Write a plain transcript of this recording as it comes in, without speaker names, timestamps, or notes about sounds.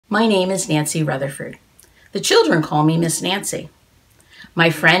My name is Nancy Rutherford. The children call me Miss Nancy. My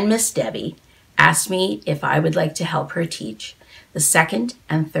friend Miss Debbie asked me if I would like to help her teach the 2nd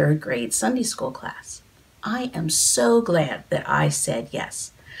and 3rd grade Sunday school class. I am so glad that I said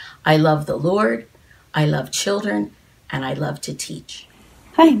yes. I love the Lord, I love children, and I love to teach.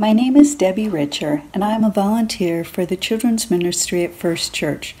 Hi, my name is Debbie Richer, and I'm a volunteer for the children's ministry at First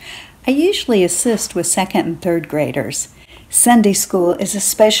Church. I usually assist with 2nd and 3rd graders. Sunday school is a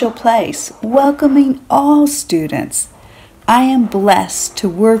special place, welcoming all students. I am blessed to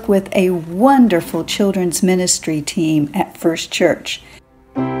work with a wonderful children's ministry team at First Church.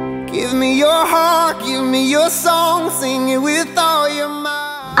 Give me your heart, give me your song, sing it with all your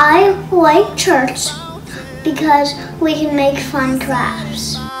mind. I like church because we can make fun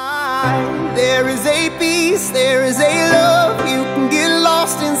crafts. There is a peace, there is a love, you can get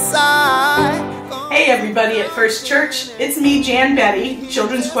lost inside. Hey everybody at First Church, it's me, Jan Betty,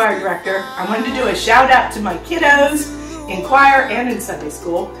 Children's Choir Director. I wanted to do a shout out to my kiddos in choir and in Sunday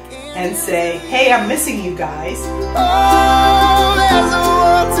school and say, hey, I'm missing you guys. Oh, there's a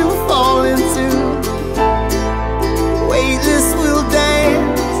world to fall into. Weightless will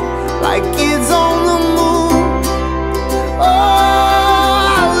dance like kids on the moon. Oh,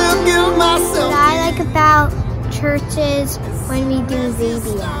 I will give myself. What I like about church is when we do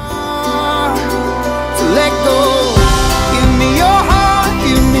VBS. To let go. Give me your heart,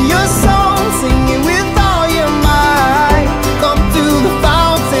 give me your song, sing it with all your might. Come to the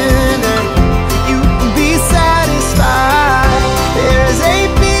fountain and you can be satisfied. There is a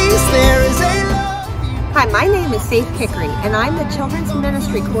peace, there is a love. Hi, my name is Faith Kickery, and I'm the Children's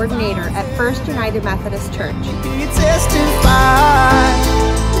Ministry Coordinator at First United Methodist Church. You testify,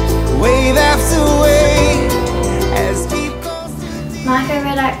 wave after wave, as people. My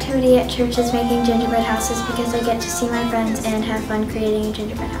favorite activity at church is making gingerbread houses because I get to see my friends and have fun creating a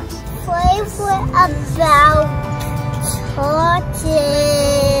gingerbread house. Favorite about churches,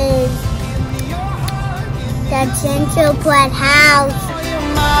 the gingerbread house.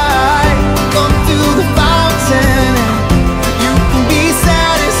 Come to the fountain and you can be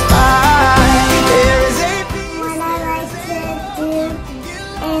satisfied. There is a peace. What I like to do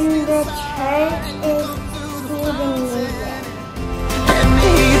in the church is see the music. Let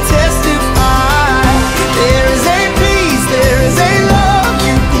me testify. There is a peace, there is a love,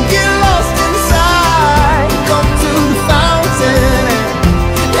 you can get lost inside. Come to the fountain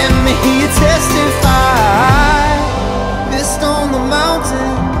and let me hear you testify. Mist on the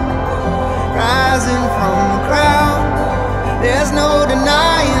mountain, rising from the ground. There's no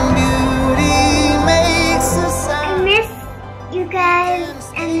denying beauty makes a sound. I miss you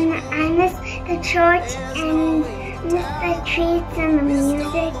guys, and I miss the church, and miss the treats and the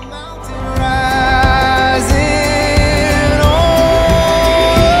music. Rising on.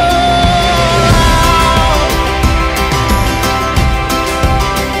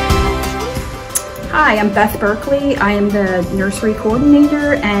 Hi, I'm Beth Berkeley. I am the nursery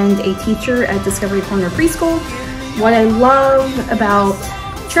coordinator and a teacher at Discovery Corner Preschool. What I love about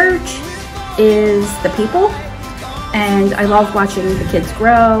church is the people, and I love watching the kids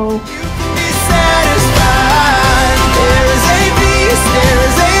grow.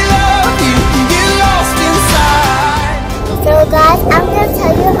 So guys, I'm going to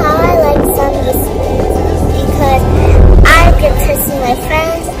tell you how I like Sunday school, because I get to see my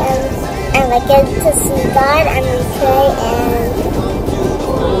friends, and I get to see God, and we pray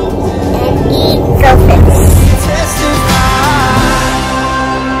and eat breakfast.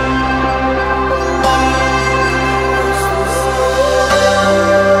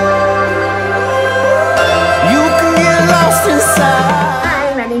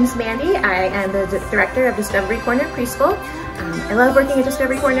 Hi, my name's Mandy. I am the director of Discovery Corner Preschool. I love working at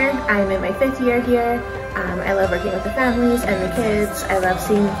Discovery Corner. I'm in my 5th year here. I love working with the families and the kids. I love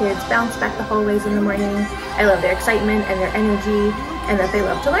seeing the kids bounce back the hallways in the morning. I love their excitement and their energy, and that they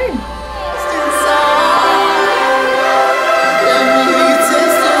love to learn.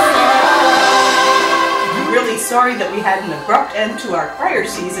 I'm really sorry that we had an abrupt end to our choir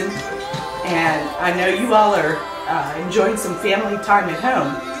season, and I know you all are enjoying some family time at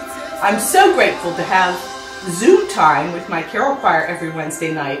home. I'm so grateful to have Zoom time with my carol choir every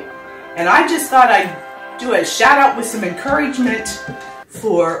Wednesday night, and I just thought I'd do a shout out with some encouragement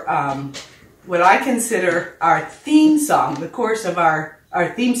for what I consider our theme song, the chorus of our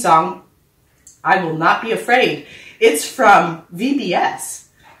theme song, I Will Not Be Afraid. It's from VBS.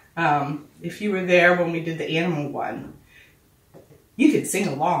 If you were there when we did the animal one, you could sing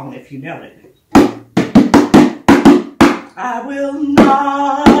along if you know it. I will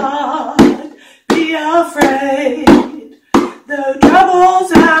not be afraid, though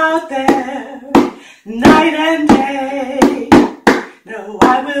troubles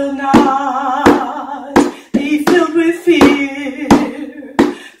fear.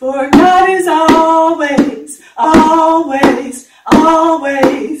 For God is always, always,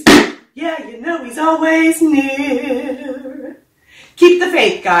 always, yeah, you know He's always near. Keep the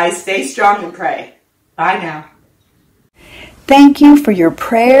faith, guys. Stay strong and pray. Bye now. Thank you for your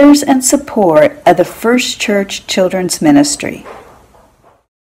prayers and support of the First Church Children's Ministry.